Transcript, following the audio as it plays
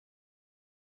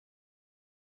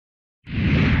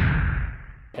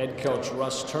Head coach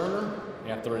Russ Turner,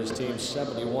 after his team's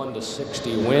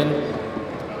 71-60 win,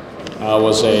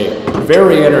 was a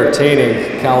very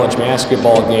entertaining college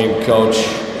basketball game, Coach.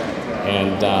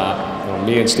 And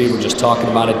me and Steve were just talking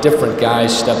about it. Different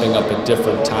guys stepping up at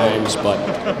different times,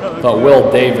 but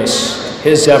Will Davis,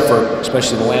 his effort,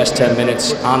 especially the last 10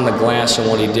 minutes on the glass and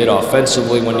what he did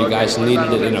offensively when you guys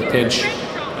needed it in a pinch,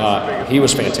 he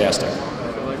was fantastic.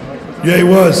 Yeah, he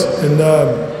was,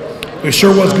 and it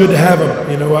sure was good to have him.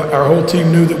 You know, our whole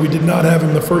team knew that we did not have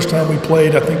him the first time we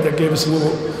played. I think that gave us a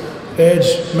little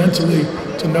edge mentally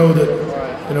to know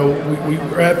that, you know, we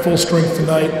were at full strength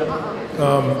tonight.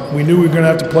 We knew we were going to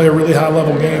have to play a really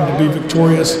high-level game to be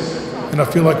victorious, and I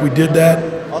feel like we did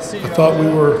that. I thought we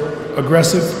were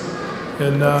aggressive,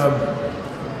 and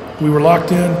we were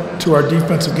locked in to our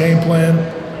defensive game plan.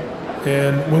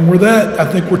 And when we're that,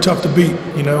 I think we're tough to beat,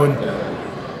 you know. And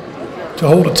to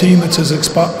hold a team that's as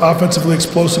offensively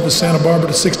explosive as Santa Barbara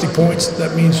to 60 points,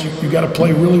 that means you got to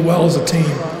play really well as a team.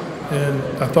 And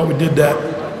I thought we did that.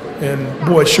 And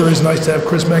boy, it sure is nice to have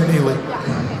Chris McNeely.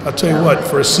 I'll tell you what,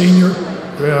 for a senior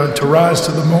to rise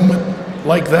to the moment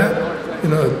like that,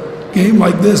 in a game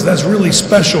like this, that's really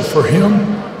special for him.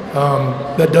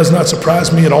 That does not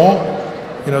surprise me at all.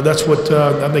 You know, that's what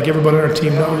I think everybody on our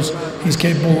team knows he's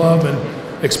capable of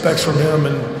and expects from him.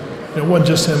 And it wasn't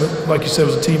just him, like you said, it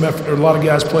was a team effort. A lot of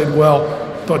guys played well.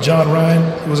 I thought John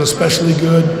Ryan was especially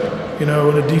good, you know,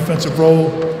 in a defensive role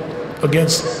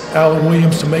against Alan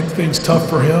Williams to make things tough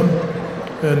for him.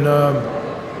 And,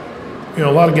 you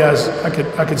know, a lot of guys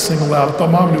I could single out. I thought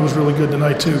Mamadou was really good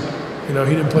tonight, too. You know,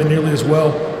 he didn't play nearly as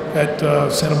well at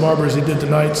Santa Barbara as he did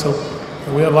tonight. So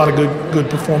we had a lot of good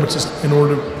performances in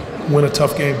order to win a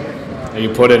tough game. You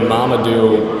put in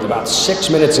Mamadou, about 6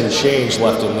 minutes and change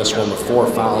left in this one with 4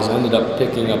 fouls. Ended up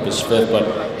picking up his 5th,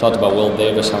 but talked about Will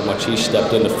Davis, how much he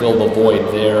stepped in to fill the void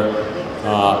there.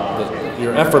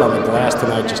 Your effort on the glass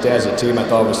tonight, just as a team, I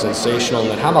thought was sensational.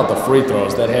 And then how about the free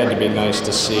throws? That had to be nice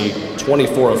to see.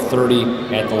 24 of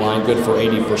 30 at the line, good for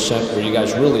 80%, where you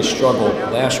guys really struggled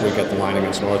last week at the line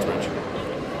against Northridge.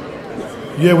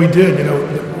 Yeah, we did. You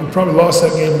know, we probably lost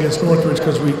that game against Northridge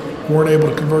because we weren't able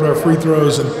to convert our free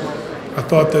throws. And I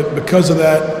thought that because of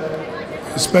that,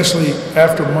 especially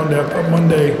after Monday, I thought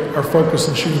Monday our focus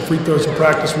on shooting free throws in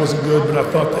practice wasn't good, but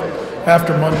I thought that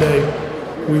after Monday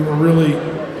we were really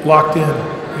locked in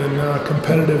and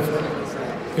competitive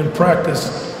in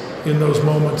practice in those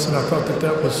moments, and I thought that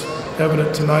that was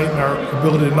evident tonight in our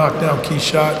ability to knock down key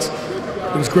shots.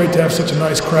 It was great to have such a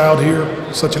nice crowd here,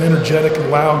 such an energetic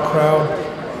and loud crowd.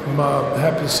 I'm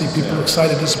happy to see people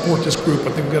excited to support this group.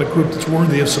 I think we've got a group that's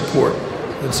worthy of support,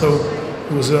 and so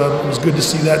it was good to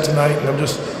see that tonight, and I'm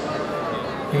just,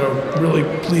 you know, really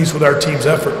pleased with our team's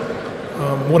effort.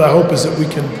 What I hope is that we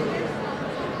can,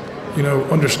 you know,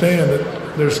 understand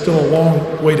that there's still a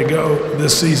long way to go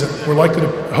this season. We're likely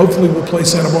to, hopefully we'll play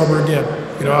Santa Barbara again.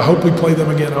 You know, I hope we play them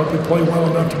again. I hope we play well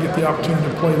enough to get the opportunity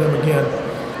to play them again.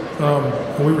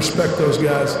 And we respect those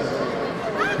guys.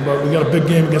 But we got a big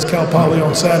game against Cal Poly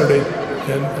on Saturday,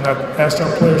 and I asked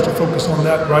our players to focus on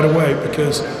that right away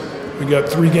because we got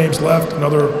 3 games left,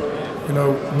 another, you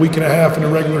know, week and a half in the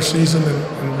regular season,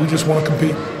 and we just want to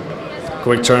compete.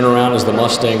 Quick turnaround as the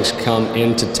Mustangs come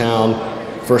into town.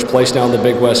 First place now in the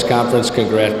Big West Conference.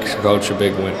 Congrats, Coach, a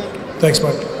big win. Thanks,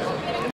 Mike.